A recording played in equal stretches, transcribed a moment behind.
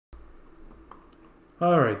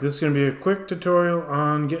Alright, this is going to be a quick tutorial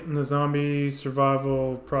on getting the zombie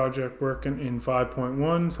survival project working in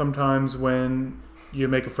 5.1. Sometimes when you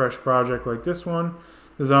make a fresh project like this one,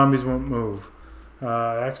 the zombies won't move.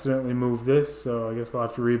 I accidentally moved this, so I guess I'll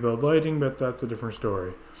have to rebuild lighting, but that's a different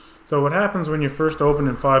story. So what happens when you first open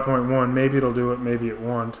in 5.1, maybe it'll do it, maybe it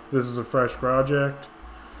won't. This is a fresh project.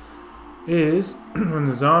 Is when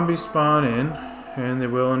the zombies spawn in, and they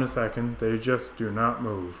will in a second, they just do not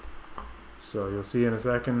move. So you'll see in a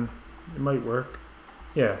second, it might work.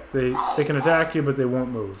 Yeah, they can attack you, but they won't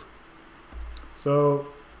move. So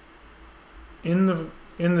in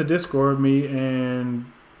the Discord, me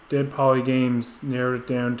and DeadPolYgames narrowed it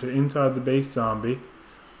down to inside the base zombie.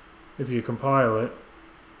 If you compile it,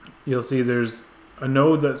 you'll see there's a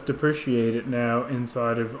node that's depreciated now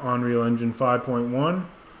inside of Unreal Engine 5.1.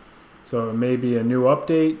 So it may be a new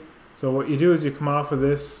update. So what you do is you come off of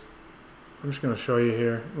this. I'm just going to show you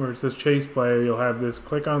here where it says chase player. You'll have this,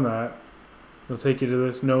 click on that. It'll take you to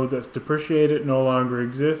this node that's depreciated, no longer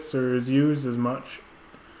exists or is used as much.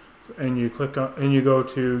 And you click on, and you go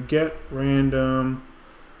to get random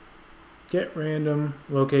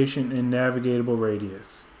location in navigatable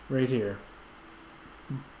radius right here.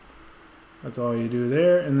 That's all you do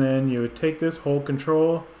there, and then you would take this, hold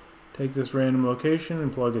control, take this random location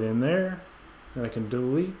and plug it in there. And I can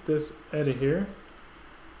delete this edit here.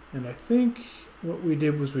 And I think what we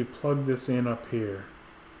did was we plugged this in up here.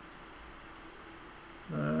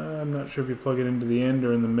 I'm not sure if you plug it into the end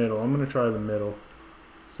or in the middle. I'm going to try the middle.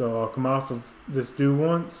 So I'll come off of this do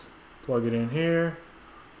once, plug it in here,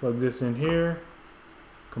 plug this in here,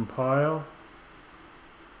 compile.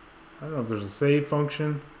 I don't know if there's a save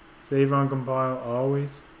function. Save on compile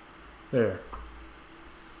always. There.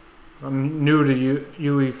 I'm new to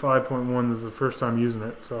UE 5.1. This is the first time using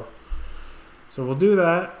it. So we'll do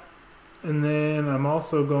that. And then I'm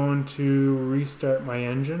also going to restart my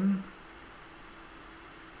engine.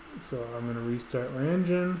 So I'm going to restart my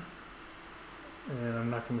engine. And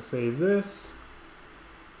I'm not going to save this.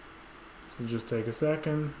 This will just take a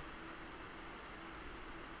second.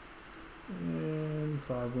 And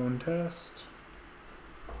 5.1 test.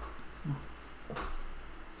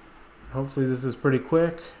 Hopefully this is pretty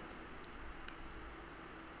quick.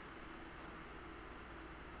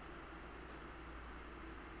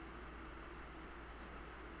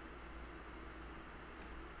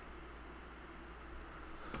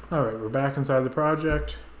 Alright, we're back inside the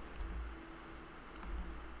project.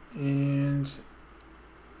 And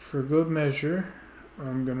for good measure,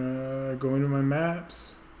 I'm gonna go into my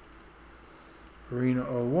maps, Arena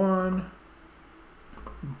 01,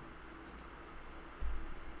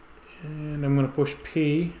 and I'm gonna push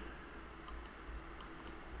P,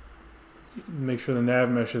 make sure the nav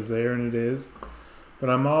mesh is there, and it is. But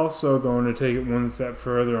I'm also going to take it one step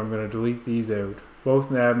further. I'm going to delete these out.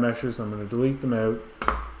 Both nav meshes, I'm going to delete them out.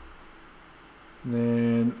 And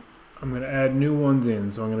then I'm going to add new ones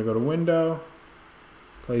in. So I'm going to go to Window,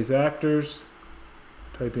 Place Actors,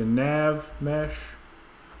 type in nav mesh.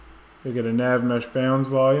 You'll get a nav mesh bounds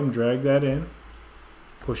volume, drag that in,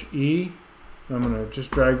 push E, and I'm going to just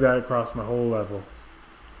drag that across my whole level.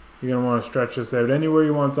 You're going to want to stretch this out. Anywhere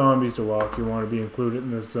you want zombies to walk, you want to be included in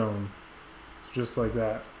this zone. Just like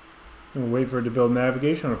that. I'm going to wait for it to build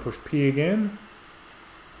navigation. I'm going to push P again.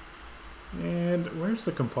 And where's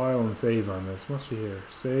the compile and save on this? Must be here.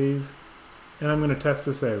 Save. And I'm going to test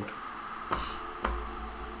this out.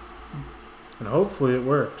 And hopefully it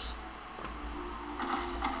works.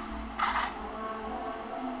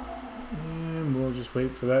 And we'll just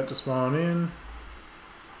wait for that to spawn in.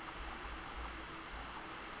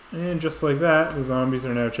 And just like that, the zombies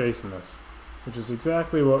are now chasing us, which is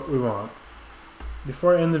exactly what we want.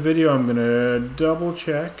 Before I end the video, I'm going to double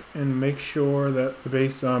check and make sure that the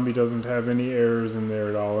base zombie doesn't have any errors in there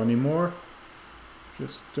at all anymore.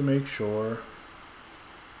 Just to make sure.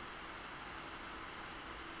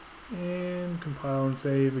 And compile and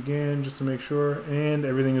save again just to make sure. And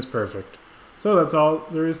everything is perfect. So that's all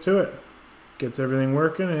there is to it. Gets everything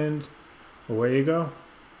working and away you go.